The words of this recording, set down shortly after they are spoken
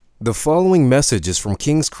The following message is from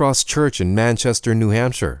King's Cross Church in Manchester, New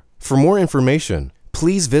Hampshire. For more information,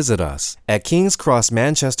 please visit us at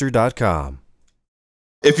kingscrossmanchester.com.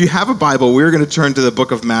 If you have a Bible, we're going to turn to the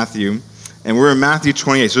book of Matthew, and we're in Matthew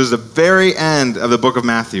 28. So this is the very end of the book of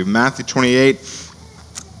Matthew. Matthew 28.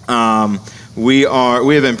 We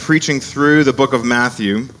have been preaching through the book of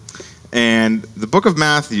Matthew, and the book of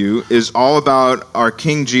Matthew is all about our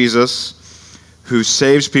King Jesus, who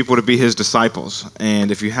saves people to be his disciples.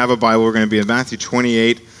 And if you have a Bible, we're going to be in Matthew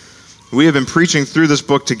 28. We have been preaching through this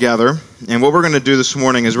book together, and what we're going to do this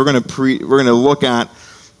morning is we're going to look at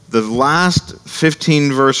the last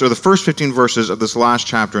 15 verses, or the first 15 verses of this last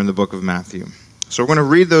chapter in the book of Matthew. So we're going to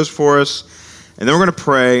read those for us, and then we're going to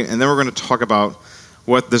pray, and then we're going to talk about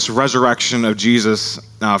what this resurrection of Jesus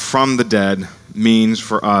from the dead means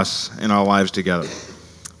for us in our lives together.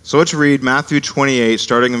 So let's read Matthew 28,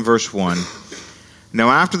 starting in verse 1. Now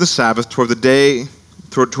after the Sabbath, toward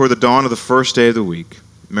the dawn of the first day of the week,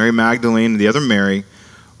 Mary Magdalene and the other Mary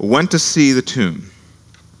went to see the tomb.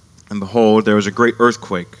 And behold, there was a great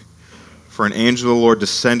earthquake, for an angel of the Lord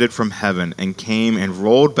descended from heaven and came and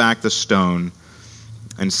rolled back the stone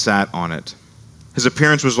and sat on it. His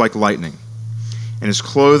appearance was like lightning, and his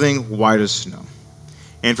clothing white as snow.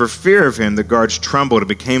 And for fear of him, the guards trembled and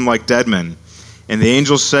became like dead men. And the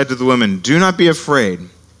angel said to the women, "Do not be afraid,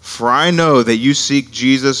 for I know that you seek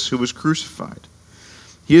Jesus who was crucified.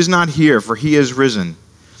 He is not here, for he is risen.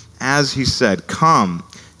 As he said, come,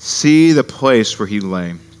 see the place where he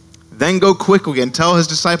lay. Then go quickly and tell his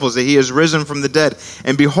disciples that he is risen from the dead.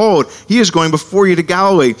 And behold, he is going before you to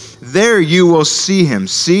Galilee. There you will see him.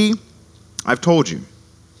 See, I've told you."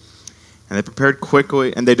 And they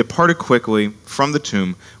departed quickly from the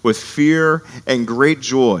tomb with fear and great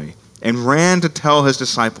joy, and ran to tell his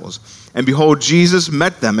disciples. And behold, Jesus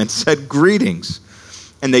met them and said, "Greetings."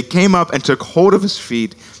 And they came up and took hold of his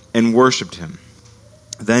feet and worshipped him.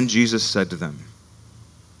 Then Jesus said to them,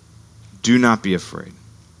 "Do not be afraid.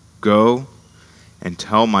 Go and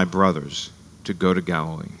tell my brothers to go to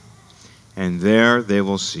Galilee, and there they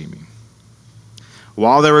will see me."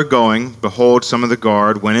 While they were going, behold, some of the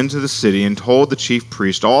guard went into the city and told the chief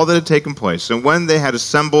priest all that had taken place. And when they had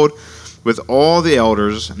assembled with all the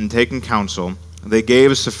elders and taken counsel, they gave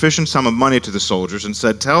a sufficient sum of money to the soldiers and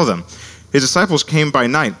said, "Tell them, his disciples came by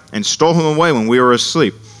night and stole him away when we were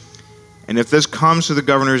asleep. And if this comes to the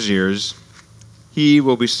governor's ears, he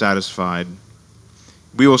will be satisfied.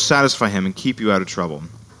 We will satisfy him and keep you out of trouble."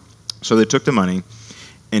 So they took the money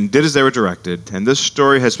and did as they were directed, and this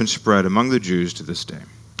story has been spread among the Jews to this day.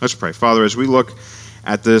 Let's pray. Father, as we look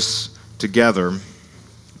at this together,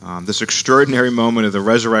 this extraordinary moment of the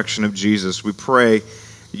resurrection of Jesus, we pray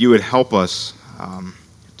you would help us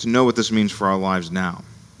to know what this means for our lives now.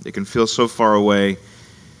 It can feel so far away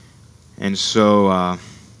and so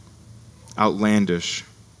outlandish,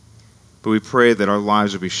 but we pray that our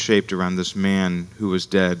lives would be shaped around this man who was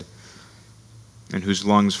dead and whose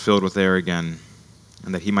lungs filled with air again,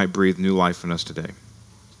 and that he might breathe new life in us today.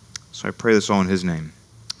 So I pray this all in his name.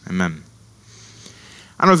 Amen.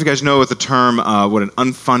 I don't know if you guys know what the term, what an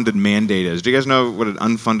unfunded mandate is. Do you guys know what an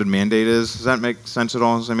unfunded mandate is? Does that make sense at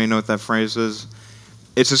all? Does anybody know what that phrase is?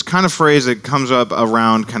 It's this kind of phrase that comes up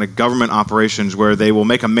around kind of government operations where they will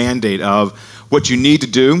make a mandate of what you need to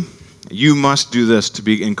do. You must do this to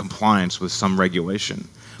be in compliance with some regulation.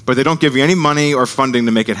 But they don't give you any money or funding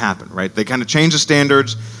to make it happen, right? They kind of change the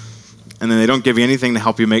standards, and then they don't give you anything to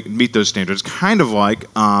help you meet those standards. Kind of like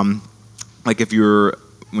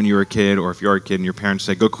when you were a kid, or if you're a kid and your parents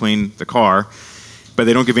say, "Go clean the car," but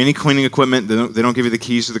they don't give you any cleaning equipment, they don't give you the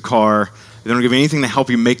keys to the car, they don't give you anything to help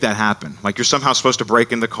you make that happen. Like you're somehow supposed to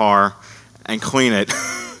break in the car and clean it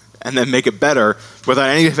and then make it better without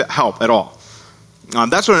any help at all.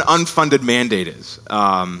 That's what an unfunded mandate is.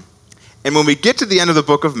 And when we get to the end of the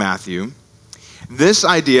book of Matthew, this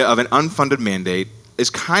idea of an unfunded mandate is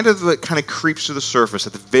kind of creeps to the surface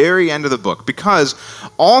at the very end of the book, because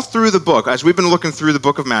all through the book, as we've been looking through the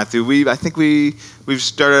book of Matthew, I think we've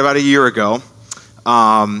started about a year ago.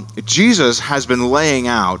 Jesus has been laying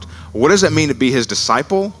out, what does it mean to be his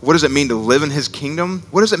disciple? What does it mean to live in his kingdom?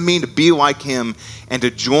 What does it mean to be like him and to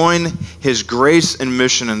join his grace and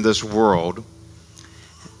mission in this world?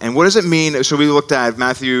 And what does it mean? So we looked at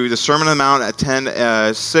Matthew, the Sermon on the Mount at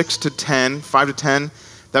 5 to 10.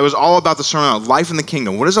 That was all about the Sermon on life in the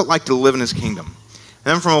kingdom. What is it like to live in his kingdom?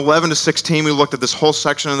 And then from 11 to 16, we looked at this whole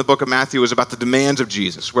section in the book of Matthew was about the demands of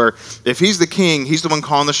Jesus, where if he's the king, he's the one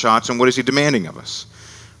calling the shots, and what is he demanding of us?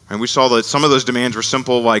 And we saw that some of those demands were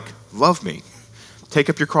simple, like, love me, take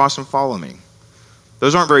up your cross and follow me.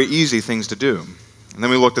 Those aren't very easy things to do. And then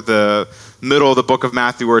we looked at the middle of the book of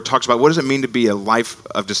Matthew where it talks about what does it mean to be a life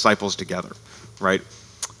of disciples together, right?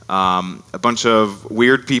 A bunch of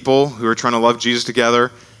weird people who are trying to love Jesus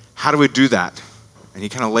together. How do we do that? And he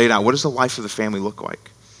kind of laid out, what does the life of the family look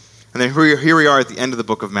like? And then here we are at the end of the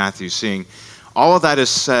book of Matthew, seeing all of that is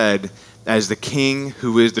said as the king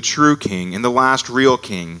who is the true king and the last real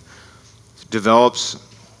king develops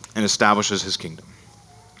and establishes his kingdom.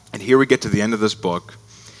 And here we get to the end of this book,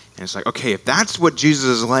 and it's like, okay, if that's what Jesus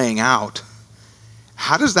is laying out,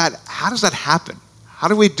 how does that happen? How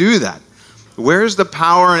do we do that? Where's the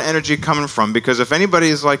power and energy coming from? Because if anybody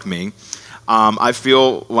is like me, I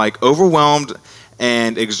feel like overwhelmed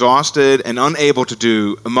and exhausted and unable to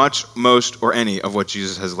do much, most, or any of what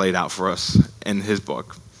Jesus has laid out for us in his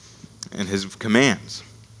book and his commands.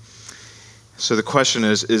 So the question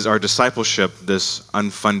is our discipleship this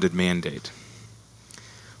unfunded mandate?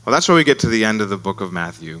 Well, that's where we get to the end of the book of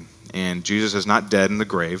Matthew, and Jesus is not dead in the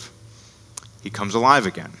grave. He comes alive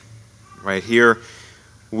again. Right here,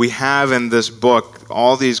 we have in this book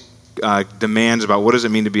all these demands about what does it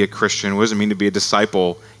mean to be a Christian, what does it mean to be a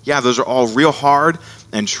disciple. Yeah, those are all real hard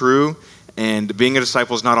and true, and being a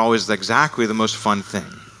disciple is not always exactly the most fun thing.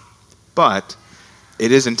 But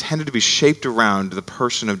it is intended to be shaped around the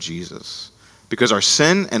person of Jesus, because our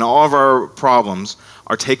sin and all of our problems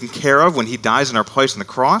are taken care of when he dies in our place on the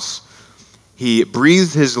cross. He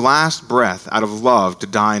breathed his last breath out of love to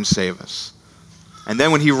die and save us. And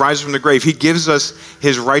then when he rises from the grave, he gives us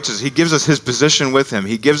his righteousness. He gives us his position with him.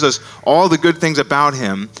 He gives us all the good things about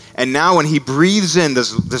him. And now when he breathes in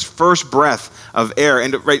this first breath of air,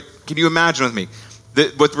 and right, can you imagine with me,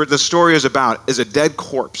 what the story is about is a dead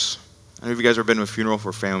corpse. I don't know if you guys have ever been to a funeral for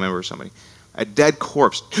a family member or somebody. A dead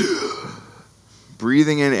corpse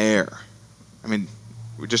breathing in air. I mean,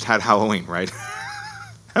 we just had Halloween, right?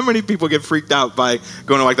 How many people get freaked out by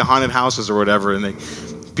going to like the haunted houses or whatever, and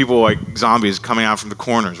people like zombies coming out from the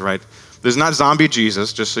corners, right? There's not zombie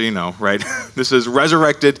Jesus, just so you know, right? This is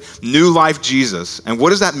resurrected, new life Jesus. And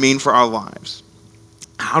what does that mean for our lives?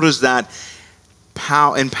 How does that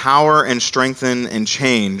empower and strengthen and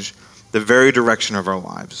change the very direction of our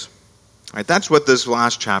lives? Right? That's what this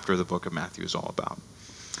last chapter of the book of Matthew is all about.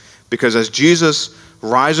 Because as Jesus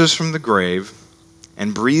rises from the grave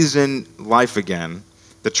and breathes in life again,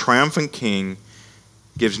 the triumphant king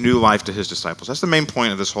gives new life to his disciples. That's the main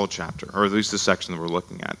point of this whole chapter, or at least the section that we're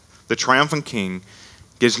looking at. The triumphant king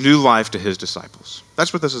gives new life to his disciples.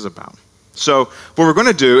 That's what this is about. So what we're going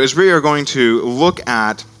to do is we are going to look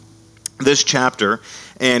at this chapter,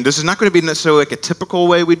 and this is not going to be necessarily like a typical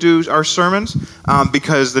way we do our sermons,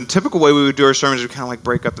 because the typical way we would do our sermons is we kind of like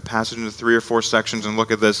break up the passage into 3 or 4 sections and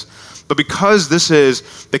look at this. But because this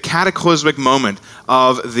is the cataclysmic moment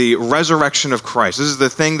of the resurrection of Christ, this is the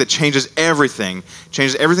thing that changes everything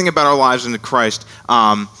about our lives into Christ,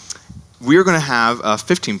 we are going to have a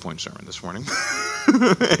 15-point sermon this morning.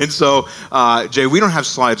 And so, Jay, we don't have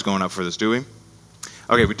slides going up for this, do we?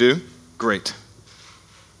 Okay, we do? Great.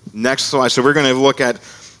 Next slide. So we're going to look at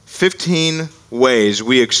 15 ways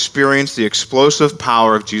we experience the explosive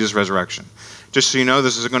power of Jesus' resurrection. Just so you know,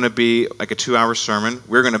 this is going to be like a 2-hour sermon.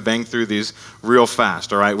 We're going to bang through these real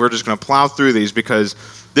fast, all right? We're just going to plow through these because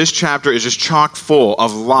this chapter is just chock full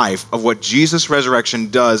of life, of what Jesus' resurrection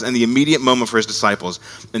does in the immediate moment for his disciples.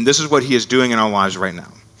 And this is what he is doing in our lives right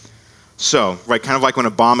now. So, right, kind of like when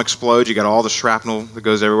a bomb explodes, you got all the shrapnel that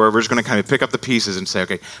goes everywhere. We're just going to kind of pick up the pieces and say,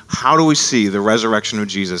 okay, how do we see the resurrection of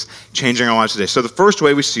Jesus changing our lives today? So the first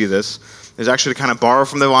way we see this is actually to kind of borrow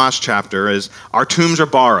from the last chapter is our tombs are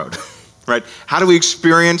borrowed, right? How do we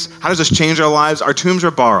experience, how does this change our lives? Our tombs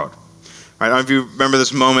are borrowed, right? I don't know if you remember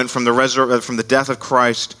this moment from the death of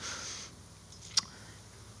Christ.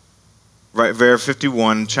 Right, verse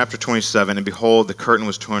 51, chapter 27, and behold, the curtain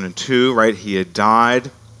was torn in two, right? He had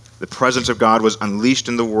died. The presence of God was unleashed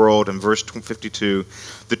in the world. In verse 52,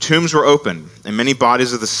 the tombs were opened, and many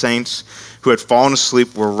bodies of the saints who had fallen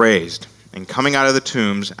asleep were raised. And coming out of the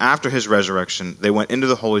tombs after his resurrection, they went into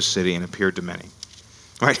the holy city and appeared to many.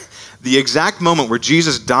 Right? The exact moment where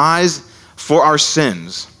Jesus dies for our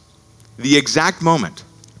sins, the exact moment.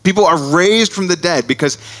 People are raised from the dead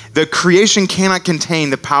because the creation cannot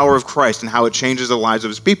contain the power of Christ and how it changes the lives of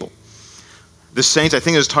his people. The saints, I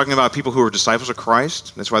think it was talking about people who were disciples of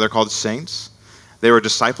Christ. That's why they're called saints. They were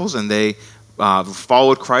disciples, and they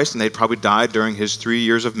followed Christ, and they probably died during his 3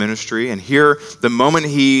 years of ministry. And here, the moment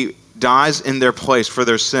he dies in their place for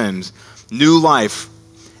their sins, new life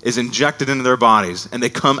is injected into their bodies, and they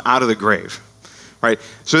come out of the grave. Right?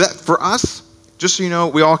 So that for us, just so you know,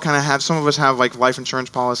 we all kind of have, some of us have like life insurance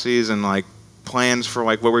policies and like plans for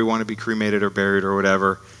like where we want to be cremated or buried or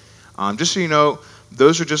whatever. Just so you know,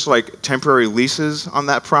 those are just like temporary leases on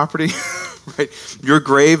that property, right? Your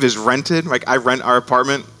grave is rented. Like I rent our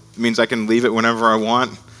apartment, it means I can leave it whenever I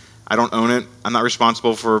want. I don't own it. I'm not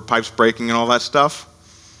responsible for pipes breaking and all that stuff.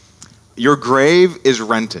 Your grave is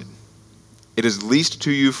rented. It is leased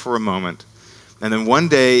to you for a moment. And then one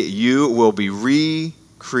day you will be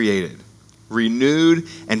recreated, renewed,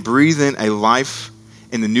 and breathe in a life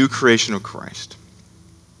in the new creation of Christ.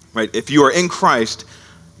 Right? If you are in Christ,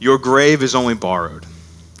 your grave is only borrowed.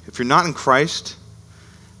 If you're not in Christ,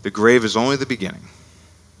 the grave is only the beginning.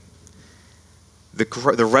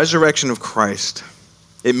 The resurrection of Christ,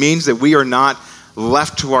 it means that we are not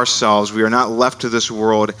left to ourselves. We are not left to this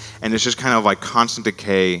world, and it's just kind of like constant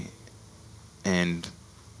decay and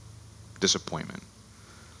disappointment.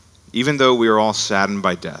 Even though we are all saddened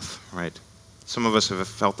by death, right? Some of us have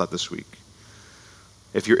felt that this week.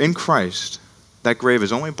 If you're in Christ, that grave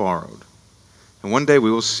is only borrowed. And one day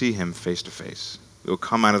we will see him face to face. We will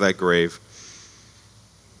come out of that grave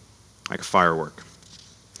like a firework.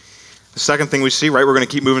 The second thing we see, right, we're going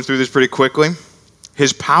to keep moving through this pretty quickly.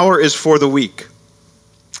 His power is for the weak.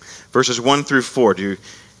 Verses 1 through 4.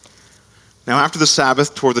 Now after the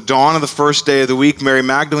Sabbath, toward the dawn of the first day of the week, Mary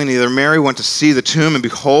Magdalene and the other Mary went to see the tomb, and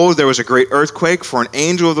behold, there was a great earthquake, for an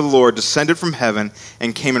angel of the Lord descended from heaven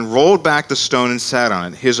and came and rolled back the stone and sat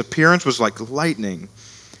on it. His appearance was like lightning,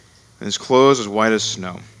 and his clothes as white as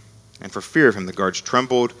snow. And for fear of him, the guards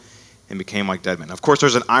trembled and became like dead men. Of course,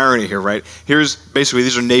 there's an irony here, right?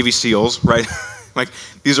 These are Navy SEALs, right? Like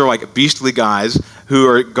these are like beastly guys who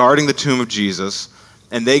are guarding the tomb of Jesus,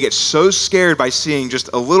 and they get so scared by seeing just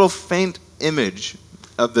a little faint image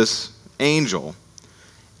of this angel,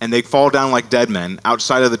 and they fall down like dead men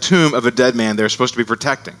outside of the tomb of a dead man they're supposed to be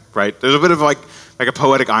protecting, right? There's a bit of like a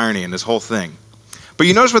poetic irony in this whole thing. But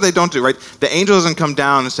you notice what they don't do, right? The angel doesn't come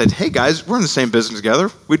down and say, hey guys, we're in the same business together.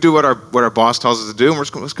 We do what our boss tells us to do,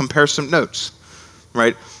 and let's compare some notes,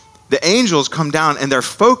 right? The angels come down, and their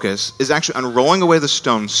focus is actually on rolling away the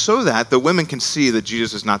stone so that the women can see that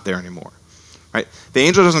Jesus is not there anymore. Right? The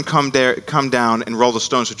angel doesn't come down and roll the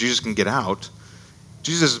stone so Jesus can get out.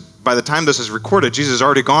 Jesus, by the time this is recorded, Jesus is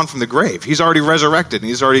already gone from the grave. He's already resurrected, and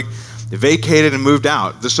he's already vacated and moved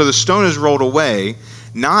out. So the stone is rolled away,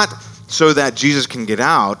 not so that Jesus can get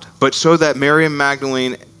out, but so that Mary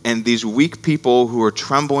Magdalene and these weak people who are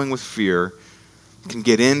trembling with fear can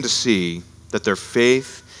get in to see that their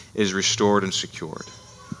faith is restored and secured.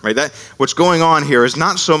 Right? What's going on here is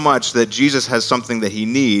not so much that Jesus has something that he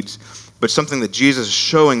needs, but something that Jesus is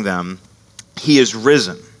showing them. He is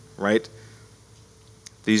risen, right?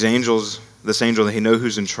 This angel that he knows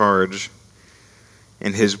who's in charge,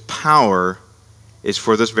 and his power is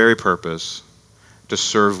for this very purpose, to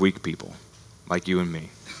serve weak people like you and me.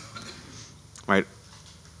 Right?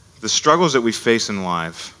 The struggles that we face in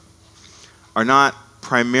life are not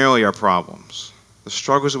primarily our problems. The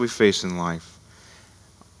struggles that we face in life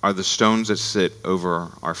are the stones that sit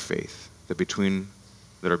over our faith, that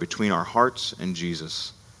are between our hearts and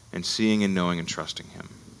Jesus, and seeing and knowing and trusting him.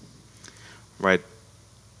 Right?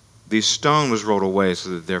 The stone was rolled away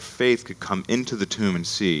so that their faith could come into the tomb and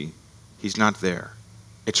see he's not there.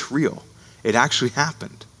 It's real. It actually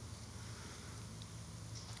happened.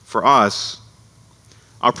 For us,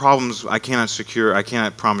 our problems, I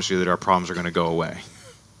cannot promise you that our problems are going to go away.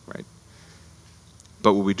 Right?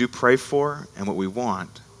 But what we do pray for and what we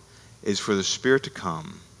want is for the Spirit to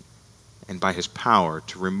come and by his power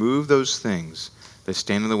to remove those things that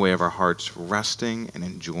stand in the way of our hearts resting and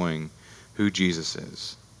enjoying who Jesus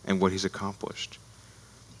is and what he's accomplished.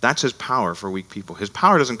 That's his power for weak people. His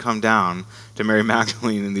power doesn't come down to Mary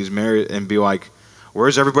Magdalene and be like,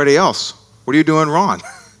 where's everybody else? What are you doing wrong?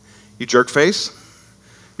 You jerk face?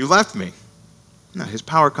 You left me. No, his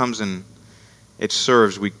power comes and it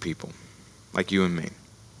serves weak people like you and me.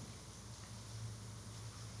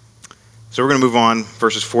 So we're going to move on,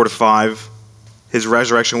 verses 4 to 5. His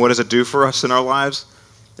resurrection, what does it do for us in our lives?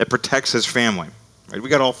 It protects his family. Right? We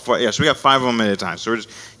got 5 of them at a time. So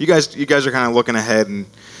you guys are kind of looking ahead, and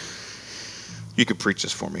you could preach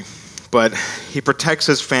this for me. But he protects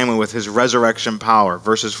his family with his resurrection power.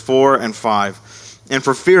 Verses 4 and 5. And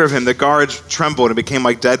for fear of him, the guards trembled and became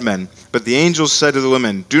like dead men. But the angels said to the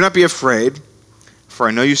women, do not be afraid, for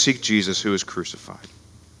I know you seek Jesus who is crucified.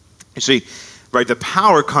 You see, right, the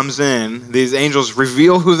power comes in. These angels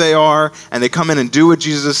reveal who they are, and they come in and do what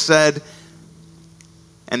Jesus said.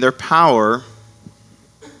 And their power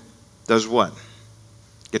does what?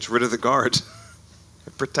 Gets rid of the guards.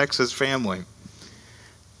 It protects his family.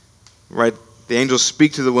 Right? The angels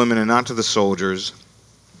speak to the women and not to the soldiers,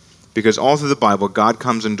 because all through the Bible, God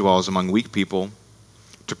comes and dwells among weak people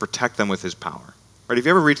to protect them with his power. Right? If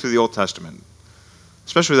you ever read through the Old Testament,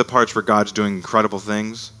 especially the parts where God's doing incredible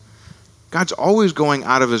things, God's always going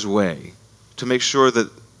out of his way to make sure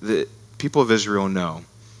that the people of Israel know,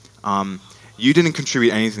 you didn't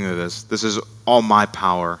contribute anything to this. This is all my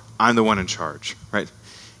power. I'm the one in charge, right?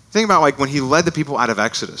 Think about like when he led the people out of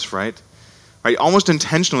Exodus, right? Almost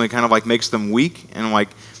intentionally kind of like makes them weak and like,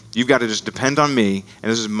 you've got to just depend on me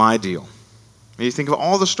and this is my deal. And you think of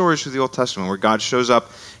all the stories through the Old Testament where God shows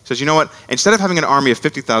up, says, you know what, instead of having an army of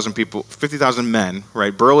 50,000 people, 50,000 men,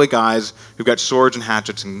 right, burly guys who've got swords and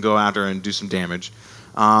hatchets and can go out there and do some damage,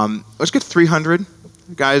 let's get 300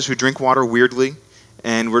 guys who drink water weirdly,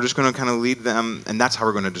 and we're just going to kind of lead them, and that's how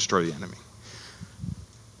we're going to destroy the enemy.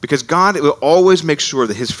 Because God will always make sure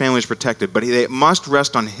that his family is protected, but they must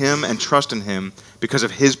rest on him and trust in him because of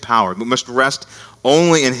his power. We must rest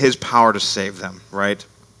only in his power to save them, right?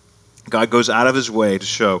 God goes out of his way to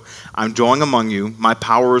show, I'm dwelling among you, my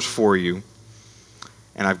power is for you,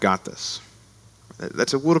 and I've got this.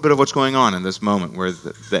 That's a little bit of what's going on in this moment where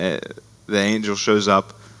the angel shows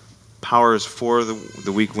up. Power is for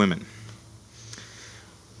the weak women.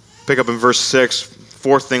 Pick up in verse 6.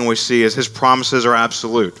 Fourth thing we see is his promises are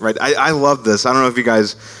absolute, right? I love this. I don't know if you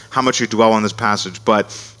guys, how much you dwell on this passage,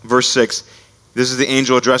 but verse 6, this is the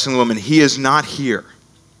angel addressing the woman. He is not here.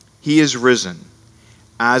 He is risen.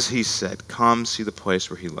 As he said, come see the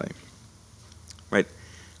place where he lay. Right?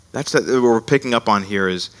 That's what we're picking up on here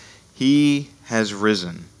is he has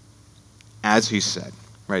risen as he said,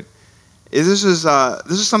 right? This is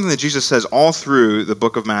something that Jesus says all through the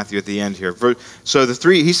book of Matthew at the end here. So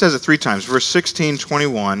he says it 3 times. Verse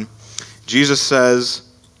 16:21, Jesus says,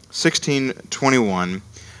 16:21,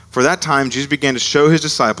 for that time Jesus began to show his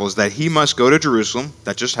disciples that he must go to Jerusalem,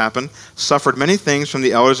 that just happened, suffered many things from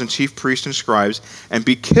the elders and chief priests and scribes, and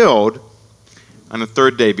be killed, on the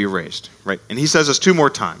 3rd day be raised. Right? And he says this 2 more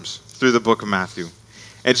times through the book of Matthew.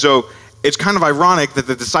 And so it's kind of ironic that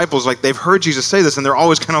the disciples, like, they've heard Jesus say this, and they're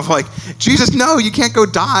always kind of like, Jesus, no, you can't go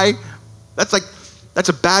die. That's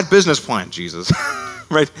a bad business plan, Jesus.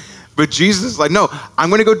 Right? But Jesus is like, no, I'm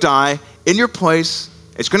going to go die in your place.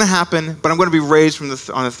 It's going to happen, but I'm going to be raised on the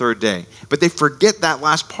 3rd day. But they forget that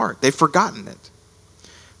last part. They've forgotten it.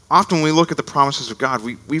 Often when we look at the promises of God,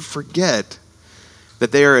 we forget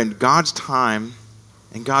that they are in God's time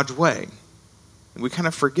and God's way. And we kind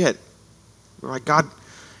of forget. We're like, God,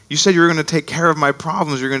 you said you were going to take care of my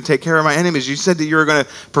problems. You're going to take care of my enemies. You said that you were going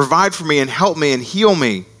to provide for me and help me and heal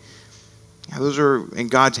me. Yeah, those are in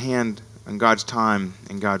God's hand, in God's time,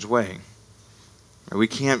 in God's way. We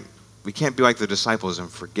can't be like the disciples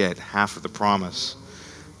and forget half of the promise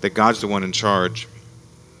that God's the one in charge.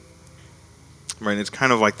 Right? And it's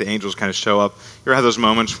kind of like the angels kind of show up. You ever have those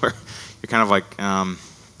moments where you're kind of like, I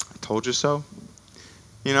told you so?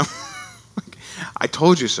 You know? I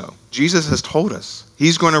told you so. Jesus has told us.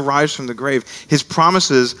 He's going to rise from the grave. His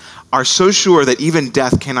promises are so sure that even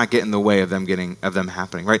death cannot get in the way of them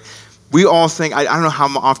happening, right? We all think, I don't know how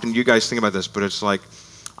often you guys think about this, but it's like,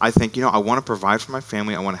 I think, I want to provide for my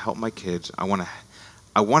family. I want to help my kids. I want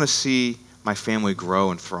to see my family grow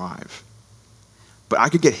and thrive. But I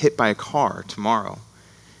could get hit by a car tomorrow,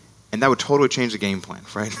 and that would totally change the game plan,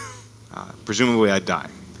 right? Presumably I'd die.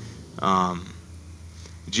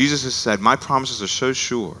 Jesus has said, my promises are so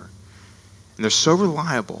sure, and they're so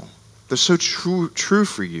reliable, they're so true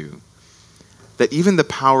for you, that even the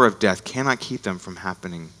power of death cannot keep them from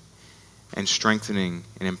happening and strengthening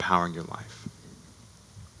and empowering your life.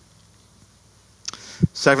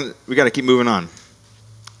 7, we got to keep moving on.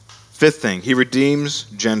 5th thing, he redeems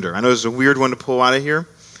gender. I know this is a weird one to pull out of here,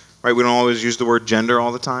 right? We don't always use the word gender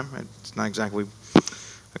all the time. It's not exactly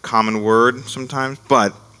a common word sometimes,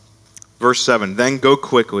 but verse 7, then go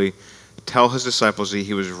quickly, tell his disciples that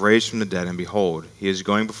he was raised from the dead, and behold, he is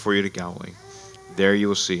going before you to Galilee. There you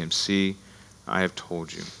will see him. See, I have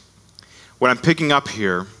told you. What I'm picking up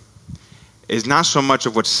here is not so much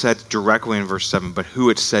of what's said directly in verse 7, but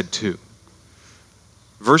who it's said to.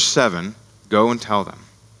 Verse 7, go and tell them.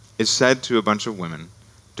 It's said to a bunch of women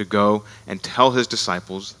to go and tell his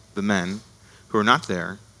disciples, the men who are not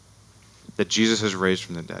there, that Jesus has raised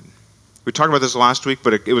from the dead. We talked about this last week,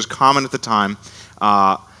 but it was common at the time.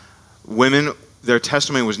 Women, their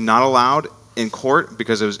testimony was not allowed in court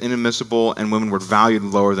because it was inadmissible, and women were valued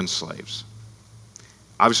lower than slaves.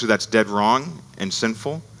 Obviously, that's dead wrong and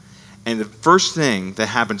sinful. And the first thing that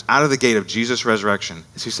happens out of the gate of Jesus' resurrection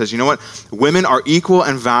is he says, you know what? Women are equal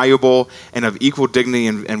and valuable and of equal dignity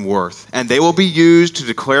and worth. And they will be used to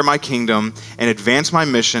declare my kingdom and advance my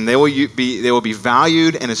mission. They will be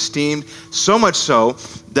valued and esteemed, so much so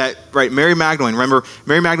that, right, Mary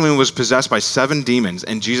Magdalene was possessed by 7 demons,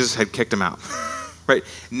 and Jesus had kicked them out. Right?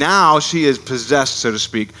 Now she is possessed, so to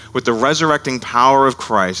speak, with the resurrecting power of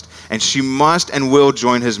Christ, and she must and will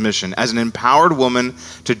join his mission as an empowered woman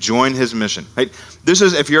to join his mission. Right? This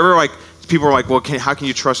is, if you're ever like, people are like, well, how can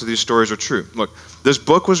you trust that these stories are true? Look, this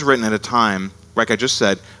book was written at a time, like I just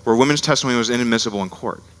said, where women's testimony was inadmissible in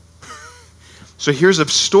court. So here's a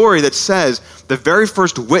story that says the very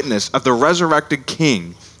first witness of the resurrected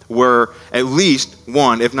king were at least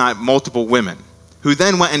one, if not multiple women, who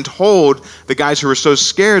then went and told the guys who were so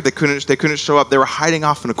scared they couldn't show up. They were hiding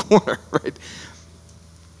off in a corner, right?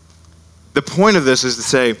 The point of this is to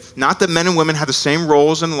say, not that men and women have the same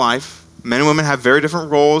roles in life. Men and women have very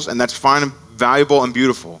different roles, and that's fine and valuable and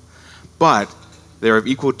beautiful. But they are of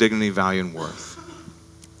equal dignity, value, and worth.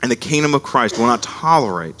 And the kingdom of Christ will not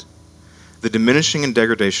tolerate the diminishing and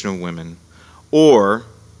degradation of women or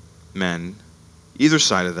men, either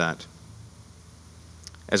side of that,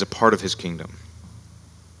 as a part of his kingdom.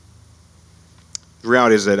 The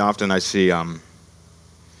reality is that often I see, along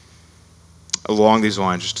these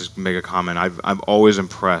lines, just to make a comment, I'm always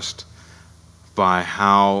impressed by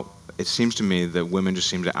how it seems to me that women just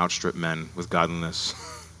seem to outstrip men with godliness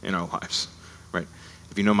in our lives, right?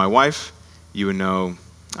 If you know my wife, you would know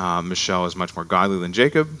Michelle is much more godly than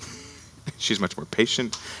Jacob. She's much more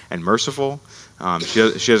patient and merciful. She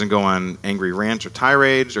doesn't go on angry rants or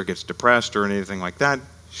tirades or gets depressed or anything like that.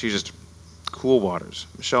 She's just cool waters.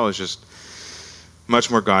 Michelle is just much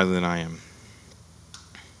more godly than I am.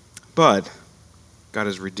 But God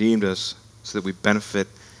has redeemed us so that we benefit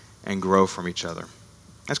and grow from each other.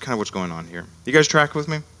 That's kind of what's going on here. You guys track with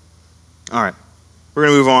me? All right. We're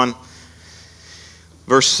going to move on.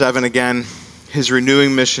 Verse 7 again. His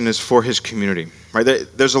renewing mission is for his community. Right?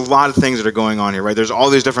 There's a lot of things that are going on here. Right? There's all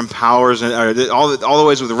these different powers, and all the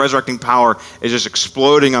ways with the resurrecting power is just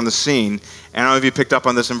exploding on the scene. And I don't know if you picked up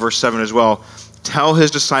on this in verse 7 as well. Tell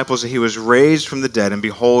his disciples that he was raised from the dead, and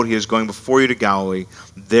behold, he is going before you to Galilee.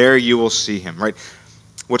 There you will see him. Right?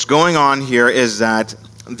 What's going on here is that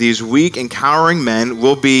these weak and cowering men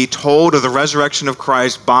will be told of the resurrection of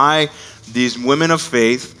Christ by these women of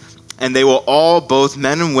faith, and they will all, both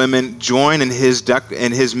men and women, join in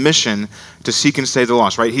his mission to seek and save the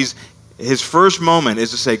lost. Right? His first moment is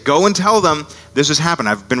to say, go and tell them this has happened.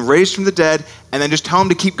 I've been raised from the dead, and then just tell them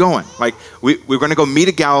to keep going. Like, we're going to go meet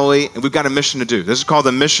at Galilee, and we've got a mission to do. This is called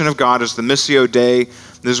the mission of God. It's the Missio Dei.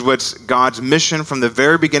 This is what's God's mission from the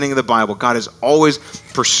very beginning of the Bible. God is always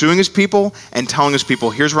pursuing his people and telling his people,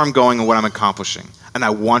 here's where I'm going and what I'm accomplishing, and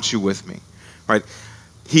I want you with me. Right?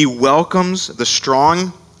 He welcomes the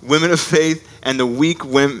strong women of faith and the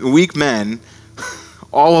weak men.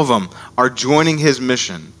 All of them are joining his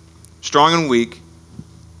mission. Strong and weak,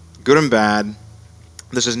 good and bad.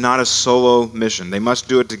 This is not a solo mission. They must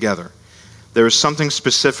do it together. There is something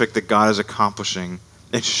specific that God is accomplishing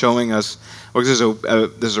and showing us. Look,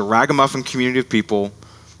 there's a ragamuffin community of people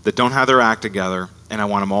that don't have their act together, and I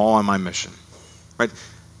want them all on my mission. Right?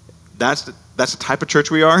 That's the type of church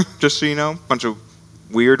we are, just so you know. A bunch of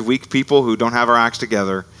weird, weak people who don't have our acts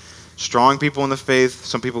together. Strong people in the faith,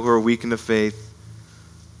 some people who are weak in the faith.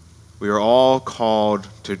 We are all called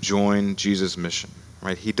to join Jesus' mission,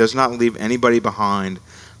 right? He does not leave anybody behind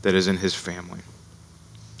that is in his family.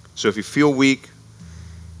 So if you feel weak,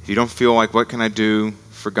 if you don't feel like, what can I do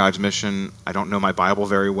for God's mission? I don't know my Bible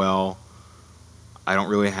very well. I don't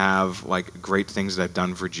really have like great things that I've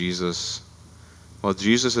done for Jesus. Well,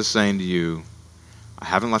 Jesus is saying to you, I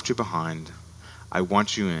haven't left you behind. I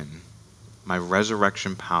want you in. My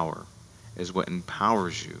resurrection power is what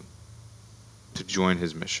empowers you to join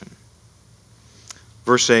his mission.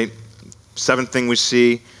 Verse 8, seventh thing we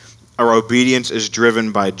see, our obedience is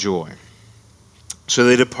driven by joy. So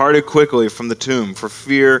they departed quickly from the tomb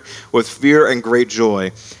with fear and great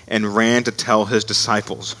joy, and ran to tell his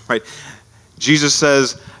disciples. Right? Jesus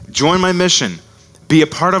says, join my mission. Be a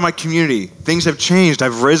part of my community. Things have changed.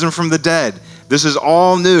 I've risen from the dead. This is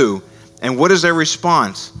all new. And what is their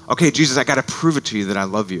response? Okay, Jesus, I got to prove it to you that I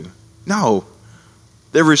love you. No.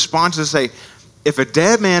 Their response is to say, if a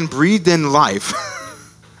dead man breathed in life,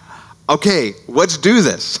 okay, let's do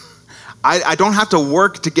this. I don't have to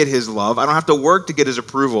work to get his love. I don't have to work to get his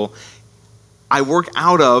approval. I work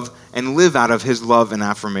out of and live out of his love and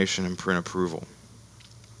affirmation and approval.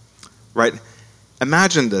 Right?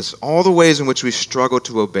 Imagine this, all the ways in which we struggle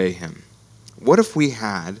to obey him. What if we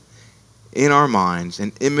had in our minds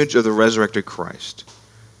an image of the resurrected Christ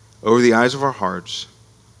over the eyes of our hearts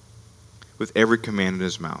with every command in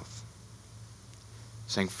his mouth,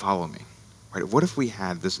 saying, follow me? Right? What if we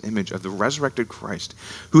had this image of the resurrected Christ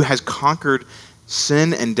who has conquered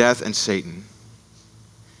sin and death and Satan,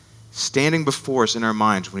 standing before us in our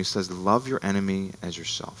minds when he says, love your enemy as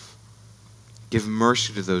yourself. Give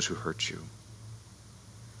mercy to those who hurt you.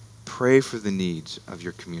 Pray for the needs of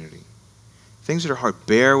your community. Things that are hard,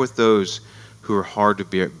 bear with those who are hard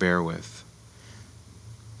to bear with.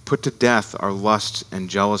 Put to death our lusts and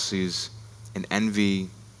jealousies and envy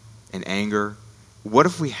and anger. What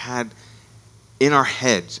if we had in our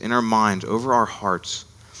heads, in our minds, over our hearts,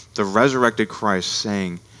 the resurrected Christ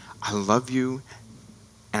saying, I love you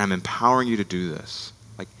and I'm empowering you to do this.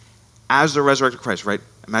 Like, as the resurrected Christ, right?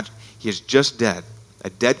 Imagine he is just dead, a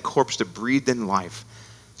dead corpse that breathed in life,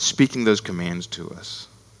 speaking those commands to us.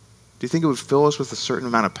 Do you think it would fill us with a certain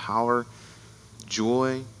amount of power,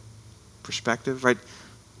 joy, perspective, right?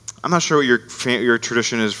 I'm not sure what your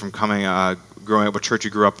tradition is from growing up, what church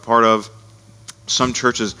you grew up a part of. Some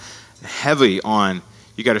churches heavy on,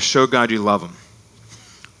 you got to show God you love him.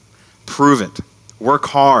 Prove it. Work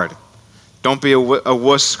hard. Don't be a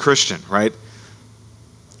wuss Christian, right?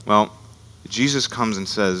 Well, Jesus comes and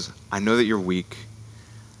says, I know that you're weak,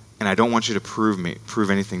 and I don't want you to prove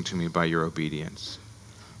anything to me by your obedience.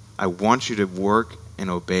 I want you to work and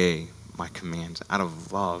obey my commands out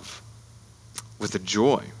of love, with a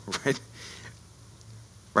joy, right?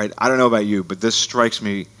 Right? I don't know about you, but this strikes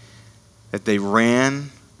me that they ran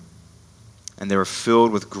and they were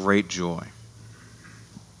filled with great joy.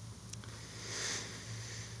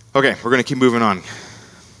 Okay, we're going to keep moving on.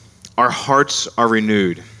 Our hearts are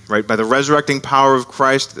renewed, right? By the resurrecting power of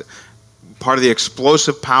Christ, part of the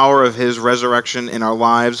explosive power of his resurrection in our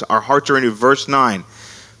lives, our hearts are renewed. Verse 9,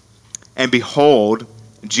 and behold,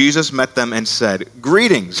 Jesus met them and said,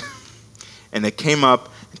 greetings. And they came up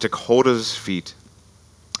and took hold of his feet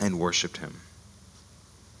and worshipped him.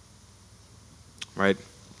 Right?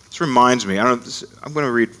 This reminds me, I'm going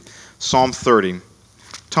to read Psalm 30.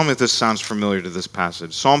 Tell me if this sounds familiar to this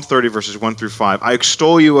passage. Psalm 30, verses 1 through 5. I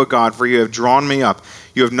extol you, O God, for you have drawn me up.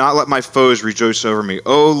 You have not let my foes rejoice over me.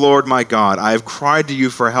 O Lord my God, I have cried to you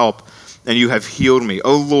for help, and you have healed me.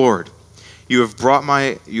 O Lord, you have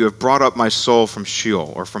brought up my soul from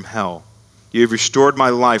Sheol, or from hell. You have restored my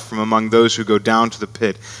life from among those who go down to the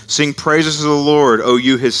pit. Sing praises to the Lord, O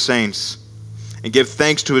you his saints, and give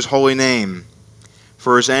thanks to his holy name.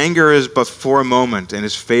 For his anger is but for a moment, and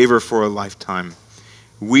his favor for a lifetime.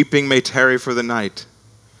 Weeping may tarry for the night,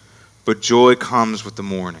 but joy comes with the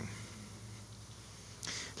morning.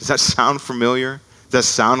 Does that sound familiar? Does that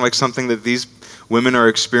sound like something that these women are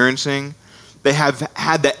experiencing? They have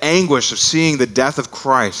had the anguish of seeing the death of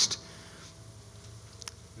Christ,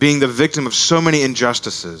 being the victim of so many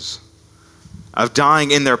injustices, of dying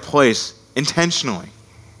in their place intentionally.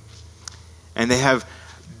 And they have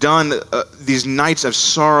done these nights of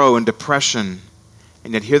sorrow and depression,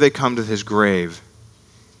 and yet here they come to his grave,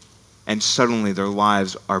 and suddenly their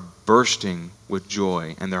lives are bursting with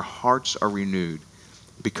joy, and their hearts are renewed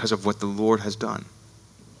because of what the Lord has done.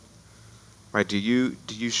 Right? Do you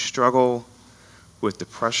struggle with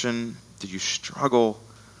depression? Do you struggle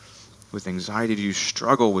with anxiety? Do you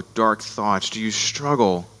struggle with dark thoughts? Do you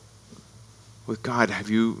struggle with, God, have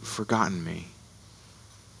you forgotten me?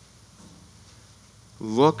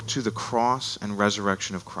 Look to the cross and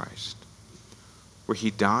resurrection of Christ, where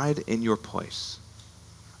he died in your place,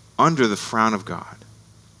 under the frown of God,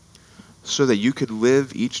 so that you could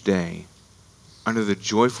live each day under the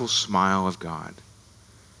joyful smile of God,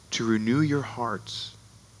 to renew your hearts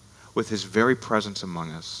with his very presence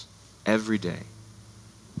among us every day.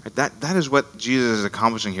 That is what Jesus is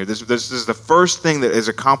accomplishing here. This is the first thing that is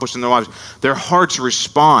accomplished in their lives. Their hearts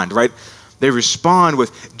respond, right? They respond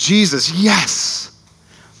with, Jesus, yes!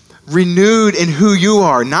 Renewed in who you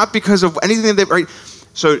are, not because of anything that, right?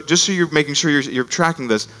 So just so you're making sure you're tracking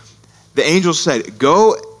this, the angel said,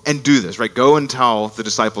 go and do this, right? Go and tell the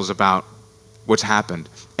disciples about what's happened.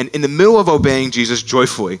 And in the middle of obeying Jesus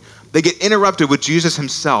joyfully, they get interrupted with Jesus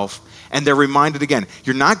himself, and they're reminded again,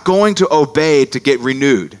 you're not going to obey to get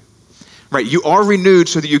renewed, right? You are renewed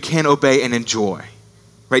so that you can obey and enjoy,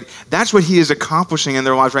 right? That's what he is accomplishing in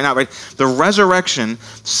their lives right now, right? The resurrection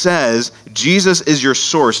says Jesus is your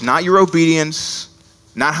source, not your obedience,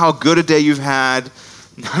 not how good a day you've had,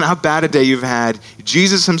 not how bad a day you've had.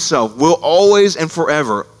 Jesus himself will always and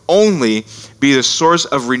forever only be the source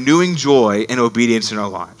of renewing joy and obedience in our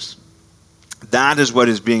lives. That is what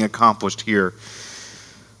is being accomplished here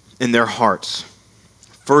in their hearts.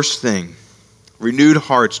 First thing, renewed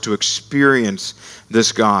hearts to experience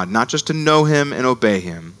this God, not just to know him and obey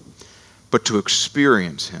him, but to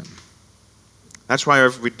experience him. That's why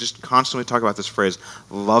we just constantly talk about this phrase,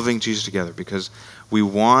 loving Jesus together, because we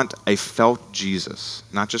want a felt Jesus,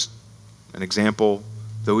 not just an example,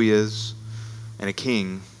 though he is, and a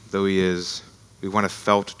king, though he is. We want a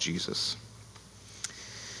felt Jesus.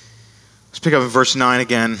 Let's pick up in verse 9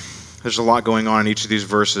 again. There's a lot going on in each of these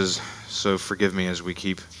verses, so forgive me as we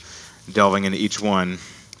keep delving into each one.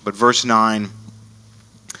 But verse 9,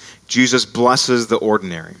 Jesus blesses the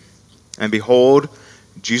ordinary. And behold,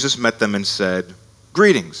 Jesus met them and said,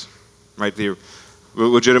 greetings. Right? They're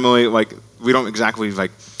legitimately, we don't exactly,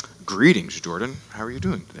 greetings, Jordan. How are you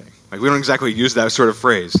doing today? We don't exactly use that sort of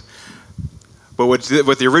phrase. But what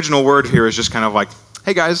the original word here is just kind of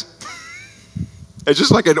hey, guys. It's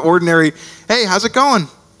just like an ordinary, hey, how's it going?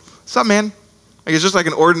 What's up, man? It's just like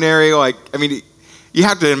an ordinary, you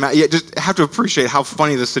have to appreciate how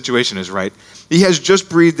funny this situation is, right? He has just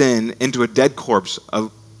breathed into a dead corpse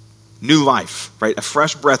of new life, right? A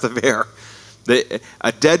fresh breath of air.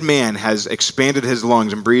 A dead man has expanded his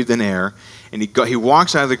lungs and breathed in air, and he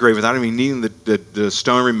walks out of the grave without even needing the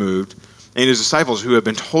stone removed. And his disciples, who have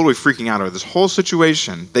been totally freaking out over this whole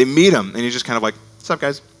situation, they meet him, and he's just kind of what's up,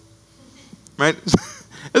 guys? Right?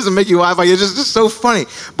 Doesn't make you laugh. It's just so funny.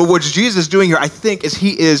 But what Jesus is doing here, I think, is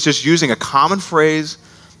he is just using a common phrase,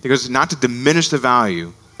 because not to diminish the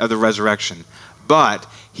value of the resurrection, but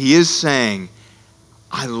he is saying,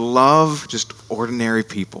 I love just ordinary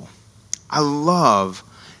people. I love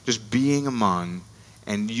just being among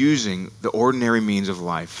and using the ordinary means of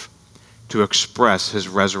life to express his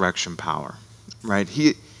resurrection power. Right?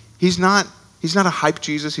 He's not a hype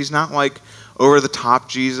Jesus. He's not over the top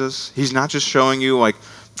Jesus. He's not just showing you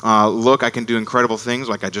look, I can do incredible things,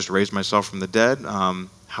 I just raised myself from the dead.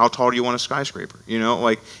 How tall do you want a skyscraper?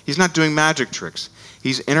 He's not doing magic tricks.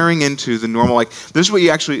 He's entering into the normal, this is what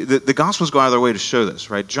the Gospels go out of their way to show this,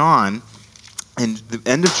 right? John, in the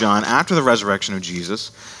end of John, after the resurrection of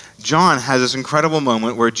Jesus, John has this incredible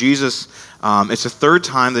moment where Jesus, it's the third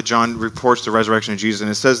time that John reports the resurrection of Jesus, and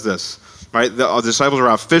it says this, right? The disciples were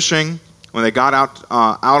out fishing. When they got out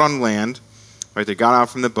on land, right, they got out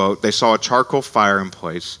from the boat, they saw a charcoal fire in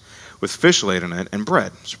place with fish laid in it and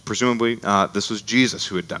bread. So presumably, this was Jesus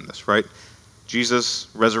who had done this, right? Jesus,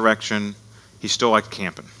 resurrection, he still liked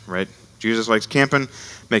camping, right? Jesus likes camping,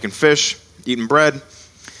 making fish, eating bread.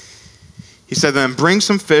 He said, then bring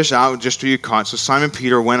some fish out just to you caught. So Simon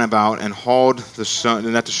Peter went about and hauled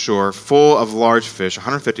the net to shore, full of large fish,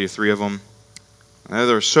 153 of them.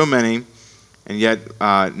 There were so many, and yet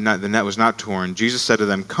the net was not torn. Jesus said to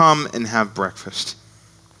them, come and have breakfast.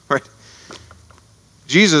 Right?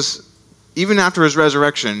 Jesus, even after his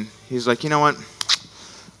resurrection, he's like, you know what?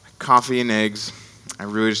 Coffee and eggs. I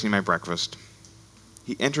really just need my breakfast.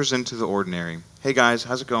 He enters into the ordinary. Hey guys,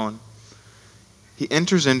 how's it going? He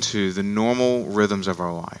enters into the normal rhythms of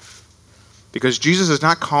our life. Because Jesus is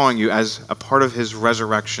not calling you as a part of his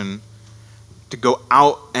resurrection to go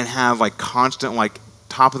out and have constant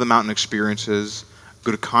top of the mountain experiences,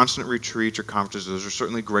 go to constant retreats or conferences. Those are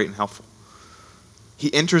certainly great and helpful.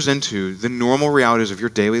 He enters into the normal realities of your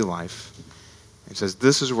daily life and says,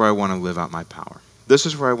 this is where I want to live out my power. This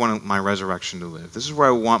is where I want my resurrection to live. This is where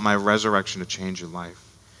I want my resurrection to change your life.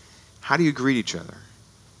 How do you greet each other?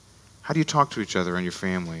 How do you talk to each other in your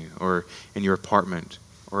family or in your apartment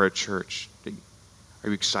or at church? Are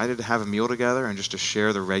you excited to have a meal together and just to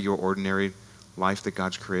share the regular, ordinary life that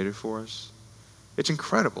God's created for us? It's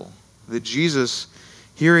incredible that Jesus,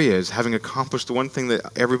 here he is, having accomplished the one thing that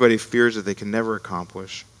everybody fears that they can never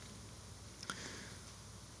accomplish.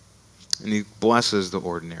 And he blesses the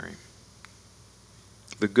ordinary.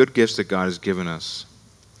 The good gifts that God has given us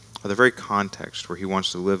are the very context where he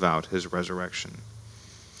wants to live out his resurrection.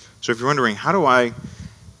 So if you're wondering, how do I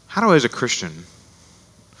as a Christian,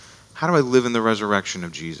 how do I live in the resurrection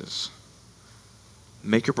of Jesus?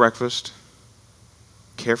 Make your breakfast,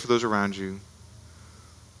 care for those around you,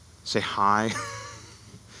 say hi,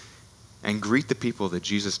 and greet the people that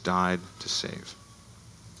Jesus died to save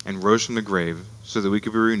and rose from the grave so that we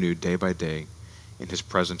could be renewed day by day in his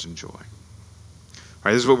presence and joy.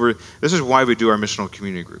 All right, this is why we do our missional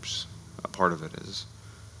community groups. A part of it is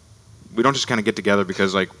we don't just kind of get together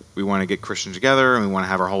because we want to get Christians together and we want to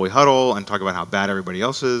have our holy huddle and talk about how bad everybody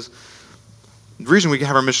else is. The reason we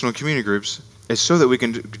have our missional community groups is so that we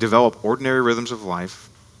can develop ordinary rhythms of life,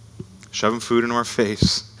 shoving food into our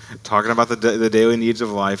face, talking about the daily needs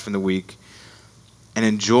of life in the week, and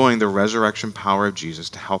enjoying the resurrection power of Jesus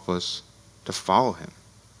to help us to follow him.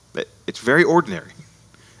 It's very ordinary.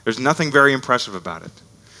 There's nothing very impressive about it.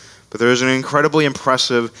 But there is an incredibly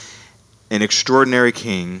impressive and extraordinary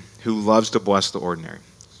king who loves to bless the ordinary.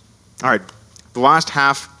 All right, the last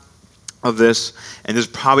half of this, and this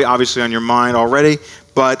is probably obviously on your mind already,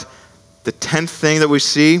 but the 10th thing that we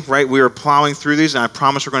see, right? We are plowing through these, and I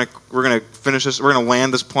promise we're going to finish this. We're going to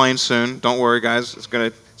land this plane soon. Don't worry, guys. It's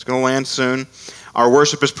going to land soon. Our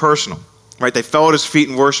worship is personal, right? They fell at his feet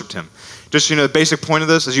and worshiped him. Just so you know, the basic point of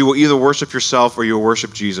this is you will either worship yourself or you will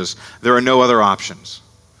worship Jesus. There are no other options.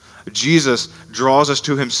 Jesus draws us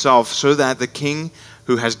to himself so that the King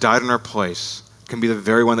who has died in our place can be the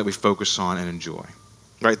very one that we focus on and enjoy.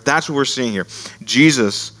 Right? That's what we're seeing here.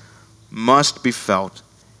 Jesus must be felt,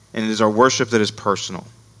 and it is our worship that is personal.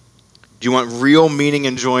 Do you want real meaning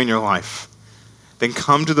and joy in your life? Then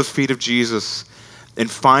come to the feet of Jesus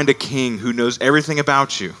and find a King who knows everything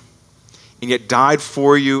about you and yet died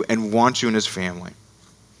for you and wants you in his family.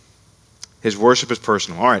 His worship is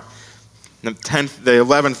personal. All right. The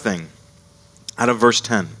 11th thing out of verse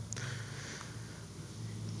 10.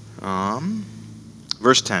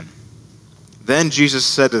 Verse 10. Then Jesus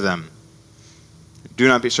said to them, do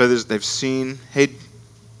not be, so they've seen,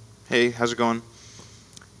 hey, how's it going?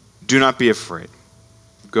 Do not be afraid.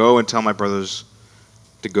 Go and tell my brothers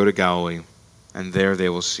to go to Galilee, and there they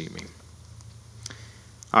will see me.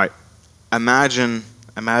 All right, imagine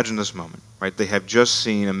this moment, right? They have just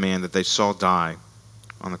seen a man that they saw die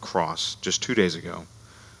on the cross just 2 days ago,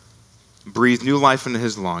 breathe new life into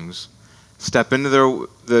his lungs, step into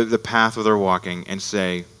the path where they're walking, and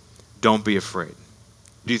say, don't be afraid.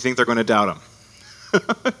 Do you think they're going to doubt him?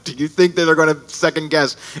 Do you think that they're going to second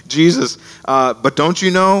guess Jesus? But don't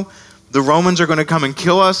you know the Romans are going to come and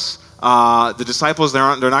kill us? The disciples,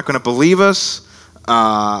 they're not going to believe us.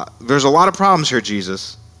 There's a lot of problems here,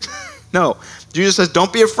 Jesus. No, Jesus says,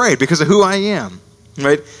 don't be afraid because of who I am,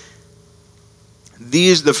 right?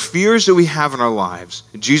 The fears that we have in our lives,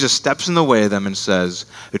 Jesus steps in the way of them and says,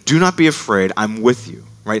 do not be afraid, I'm with you,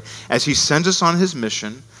 right? As he sends us on his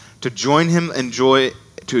mission to join him, enjoy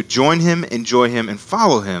him, and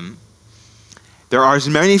follow him, there are as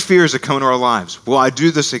many fears that come into our lives. Will I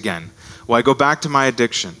do this again? Will I go back to my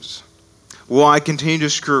addictions? Will I continue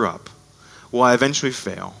to screw up? Will I eventually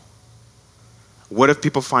fail? What if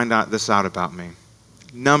people find this out about me?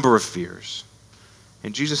 Number of fears.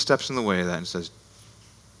 And Jesus steps in the way of that and says,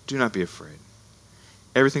 do not be afraid.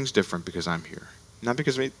 Everything's different because I'm here. Not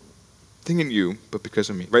because of anything in you, but because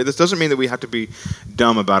of me. Right? This doesn't mean that we have to be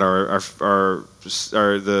dumb about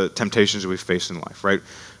the temptations that we face in life. Right?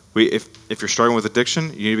 If you're struggling with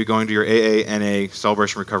addiction, you need to be going to your AA, NA,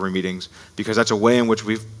 celebration recovery meetings, because that's a way in which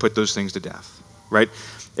we've put those things to death. Right?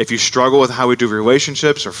 If you struggle with how we do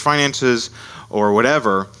relationships or finances or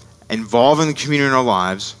whatever, involving the community in our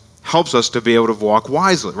lives helps us to be able to walk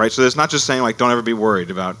wisely, right? So it's not just saying, like, don't ever be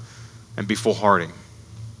worried about and be foolhardy.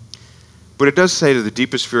 But it does say to the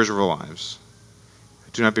deepest fears of our lives,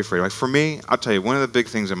 do not be afraid. Like, for me, I'll tell you, one of the big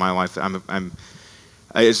things in my life that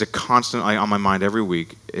is a constant on my mind every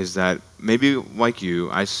week is that maybe like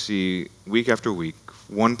you, I see week after week,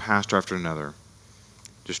 one pastor after another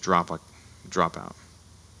just drop out.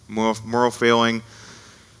 Moral failing,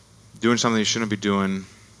 doing something he shouldn't be doing,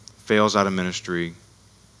 fails out of ministry,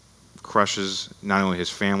 crushes not only his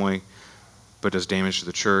family, but does damage to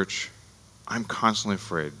the church. I'm constantly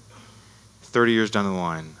afraid. 30 years down the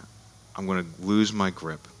line, I'm going to lose my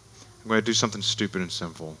grip. I'm going to do something stupid and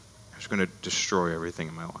sinful. It's going to destroy everything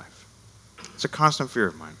in my life. It's a constant fear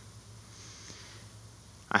of mine.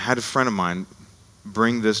 I had a friend of mine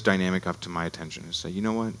bring this dynamic up to my attention and say, you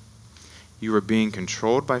know what? You are being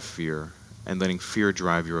controlled by fear and letting fear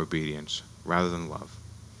drive your obedience rather than love.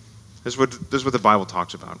 This is what the Bible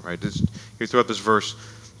talks about, right? You throw up this verse,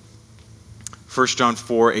 1 John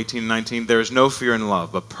 4, 18 and 19. There is no fear in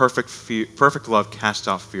love, but perfect love casts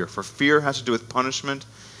out fear. For fear has to do with punishment,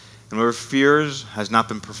 and whoever fears has not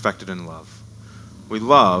been perfected in love. We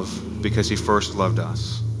love because he first loved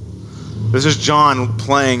us. This is John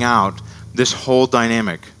playing out this whole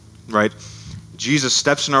dynamic, right? Jesus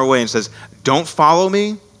steps in our way and says, don't follow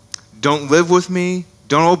me, don't live with me,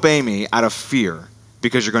 don't obey me out of fear,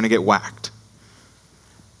 because you're going to get whacked.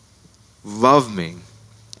 Love me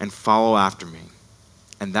and follow after me,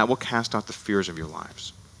 and that will cast out the fears of your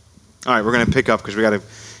lives. All right, we're going to pick up because we got to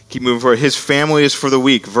keep moving forward. His family is for the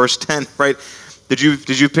weak. Verse 10, right? Did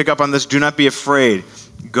you pick up on this? Do not be afraid.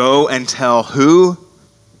 Go and tell who?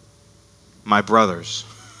 My brothers.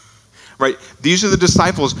 Right? These are the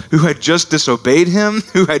disciples who had just disobeyed him,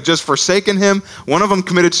 who had just forsaken him. One of them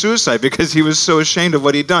committed suicide because he was so ashamed of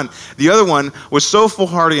what he'd done. The other one was so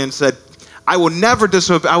foolhardy and said, I will never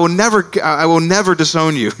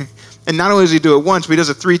disown you. And not only does he do it once, but he does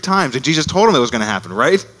it 3 times. And Jesus told him it was going to happen,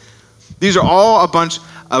 right? These are all a bunch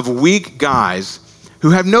of weak guys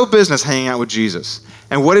who have no business hanging out with Jesus.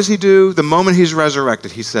 And what does he do? The moment he's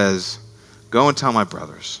resurrected, he says, go and tell my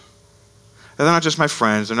brothers. They're not just my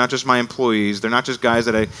friends. They're not just my employees. They're not just guys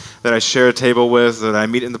that I share a table with, that I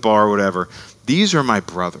meet in the bar or whatever. These are my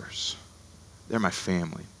brothers. They're my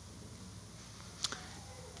family.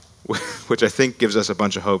 which I think gives us a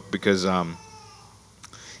bunch of hope because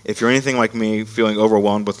if you're anything like me, feeling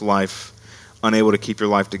overwhelmed with life, unable to keep your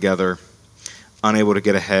life together, unable to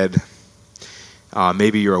get ahead,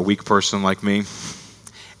 maybe you're a weak person like me,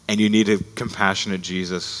 and you need a compassionate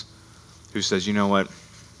Jesus who says, you know what?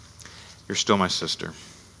 You're still my sister.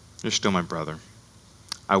 You're still my brother.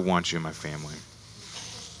 I want you in my family.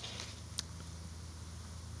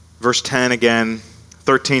 Verse 10 again,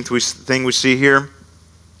 13th thing we see here.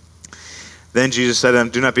 Then Jesus said to them,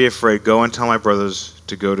 do not be afraid. Go and tell my brothers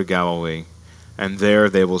to go to Galilee, and there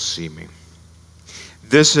they will see me.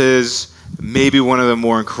 This is maybe one of the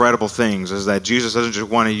more incredible things, is that Jesus doesn't just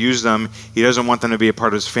want to use them. He doesn't want them to be a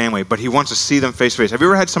part of his family, but he wants to see them face to face. Have you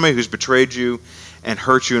ever had somebody who's betrayed you and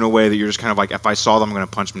hurt you in a way that you're just kind of like, if I saw them, I'm going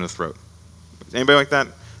to punch them in the throat? Anybody like that?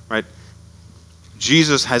 Right?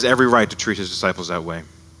 Jesus has every right to treat his disciples that way.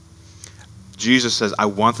 Jesus says, I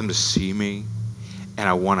want them to see me, and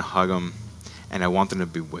I want to hug them, and I want them to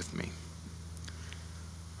be with me.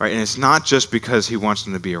 Right? And it's not just because he wants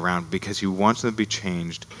them to be around, because he wants them to be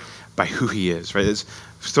changed by who he is. Right? Let's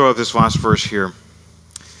throw up this last verse here.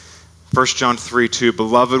 1 John 3:2,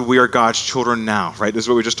 beloved, we are God's children now. Right? This is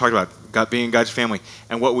what we just talked about, God being God's family.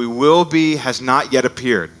 And what we will be has not yet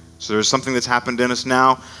appeared. So there's something that's happened in us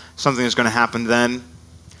now, something that's going to happen then.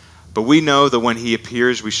 But we know that when he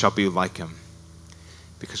appears, we shall be like him,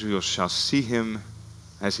 because we shall see him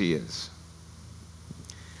as he is.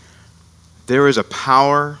 There is a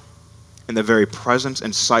power in the very presence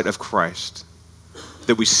and sight of Christ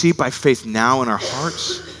that we see by faith now in our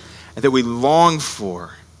hearts, and that we long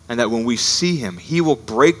for, and that when we see him, he will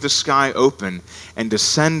break the sky open and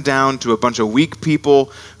descend down to a bunch of weak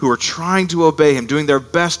people who are trying to obey him, doing their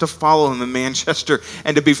best to follow him in Manchester,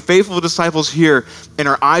 and to be faithful disciples here, and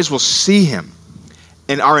our eyes will see him.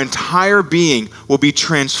 And our entire being will be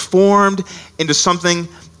transformed into something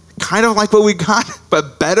kind of like what we got,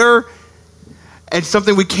 but better, and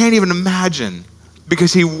something we can't even imagine,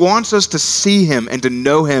 because he wants us to see him and to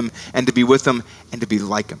know him and to be with him and to be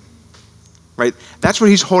like him. Right? That's what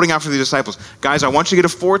he's holding out for the disciples. Guys, I want you to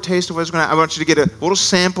get a foretaste of what's going to happen. I want you to get a little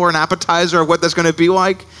sample or an appetizer of what that's going to be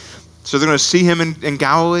like. So they're going to see him in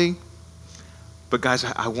Galilee. But guys,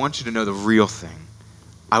 I want you to know the real thing.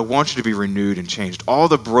 I want you to be renewed and changed. All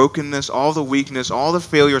the brokenness, all the weakness, all the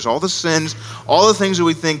failures, all the sins, all the things that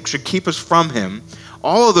we think should keep us from him,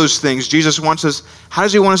 all of those things, Jesus wants us, how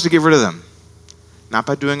does he want us to get rid of them? Not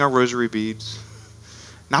by doing our rosary beads,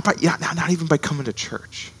 not even by coming to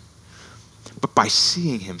church, but by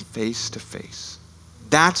seeing him face to face.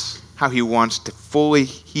 That's how he wants to fully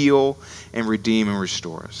heal and redeem and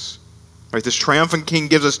restore us. Right? This triumphant king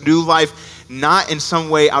gives us new life, not in some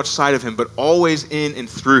way outside of him, but always in and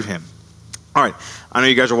through him. All right, I know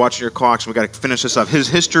you guys are watching your clocks, and we got to finish this up. His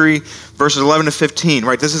history, verses 11 to 15,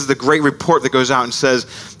 right? This is the great report that goes out and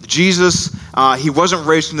says, Jesus, he wasn't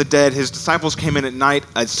raised from the dead. His disciples came in at night,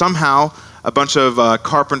 and somehow a bunch of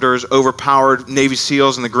carpenters overpowered Navy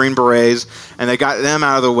SEALs and the Green Berets, and they got them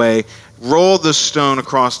out of the way, rolled the stone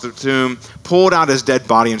across the tomb, pulled out his dead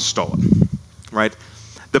body, and stole it, right?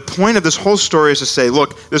 The point of this whole story is to say,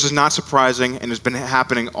 look, this is not surprising, and it's been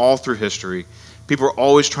happening all through history. People are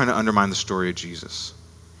always trying to undermine the story of Jesus.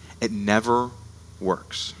 It never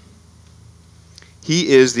works. He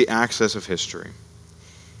is the axis of history.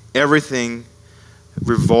 Everything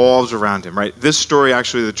revolves around him, right? This story,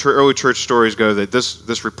 actually, the early church stories go that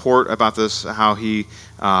this report about this, how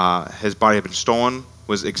his body had been stolen,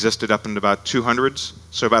 existed up in about 200s.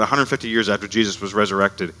 So about 150 years after Jesus was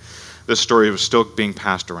resurrected, this story was still being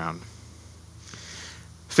passed around.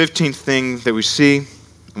 15th thing that we see,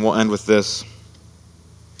 and we'll end with this.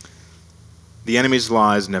 The enemy's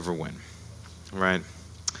lies never win, right?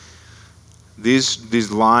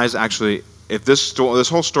 These lies actually, if this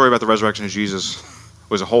whole story about the resurrection of Jesus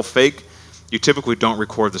was a whole fake, you typically don't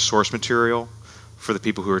record the source material for the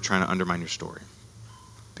people who are trying to undermine your story,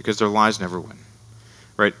 because their lies never win,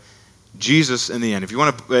 right? Jesus, in the end, if you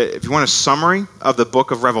want a summary of the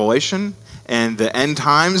book of Revelation and the end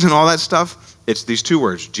times and all that stuff, it's these two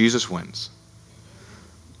words: Jesus wins.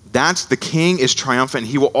 That's the king is triumphant,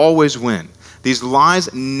 and he will always win. These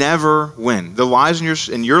lies never win. The lies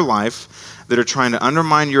in your life that are trying to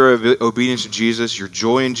undermine your obedience to Jesus, your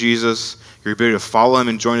joy in Jesus, your ability to follow him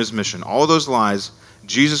and join his mission, all of those lies,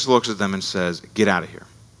 Jesus looks at them and says, get out of here.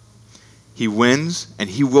 He wins, and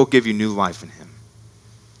he will give you new life in him.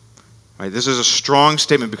 Right? This is a strong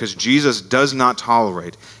statement because Jesus does not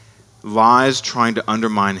tolerate lies trying to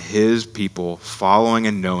undermine his people following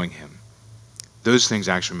and knowing him. Those things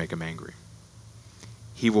actually make him angry.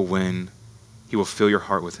 He will win. He will fill your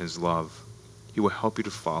heart with his love. He will help you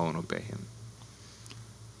to follow and obey him.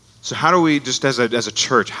 So how do we, just as a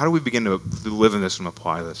church, how do we begin to live in this and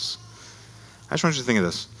apply this? I just want you to think of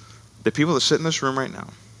this. The people that sit in this room right now,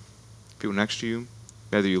 people next to you,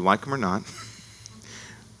 whether you like them or not,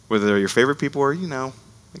 whether they're your favorite people or,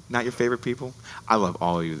 not your favorite people, I love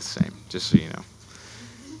all of you the same, just so you know.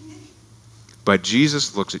 But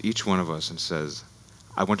Jesus looks at each one of us and says,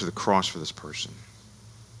 I went to the cross for this person.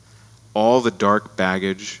 All the dark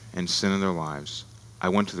baggage and sin in their lives, I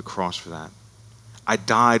went to the cross for that. I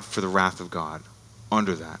died for the wrath of God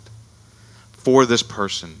under that, for this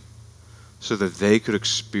person, so that they could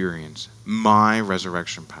experience my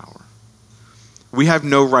resurrection power. We have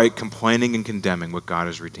no right complaining and condemning what God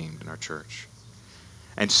has redeemed in our church.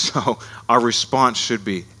 And so our response should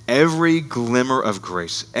be every glimmer of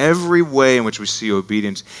grace, every way in which we see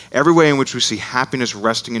obedience, every way in which we see happiness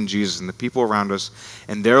resting in Jesus and the people around us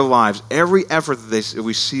and their lives, every effort that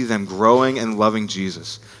we see them growing and loving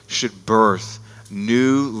Jesus should birth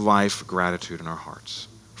new life gratitude in our hearts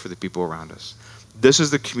for the people around us. This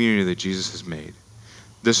is the community that Jesus has made.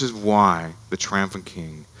 This is why the triumphant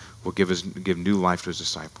King will give new life to his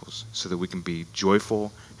disciples, so that we can be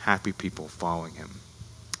joyful, happy people following him.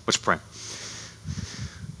 Let's pray.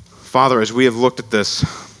 Father, as we have looked at this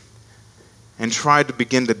and tried to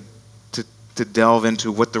begin to delve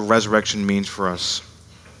into what the resurrection means for us,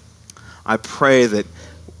 I pray that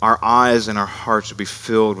our eyes and our hearts would be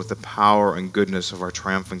filled with the power and goodness of our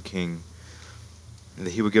triumphant King, and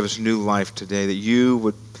that he would give us new life today, that you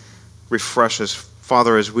would refresh us.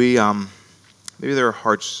 Father, as we, maybe there are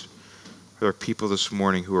hearts, there are people this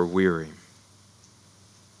morning who are weary.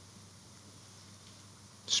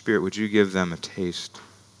 Spirit, would you give them a taste,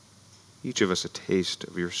 each of us a taste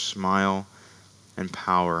of your smile and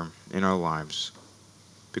power in our lives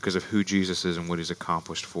because of who Jesus is and what he's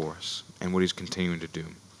accomplished for us and what he's continuing to do.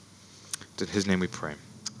 In his name we pray.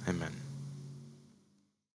 Amen.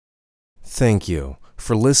 Thank you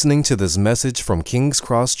for listening to this message from King's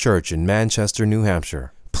Cross Church in Manchester, New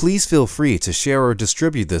Hampshire. Please feel free to share or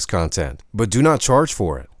distribute this content, but do not charge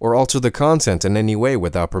for it or alter the content in any way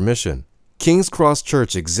without permission. King's Cross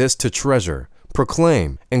Church exists to treasure,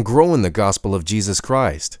 proclaim, and grow in the gospel of Jesus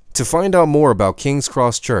Christ. To find out more about King's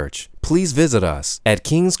Cross Church, please visit us at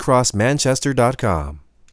kingscrossmanchester.com.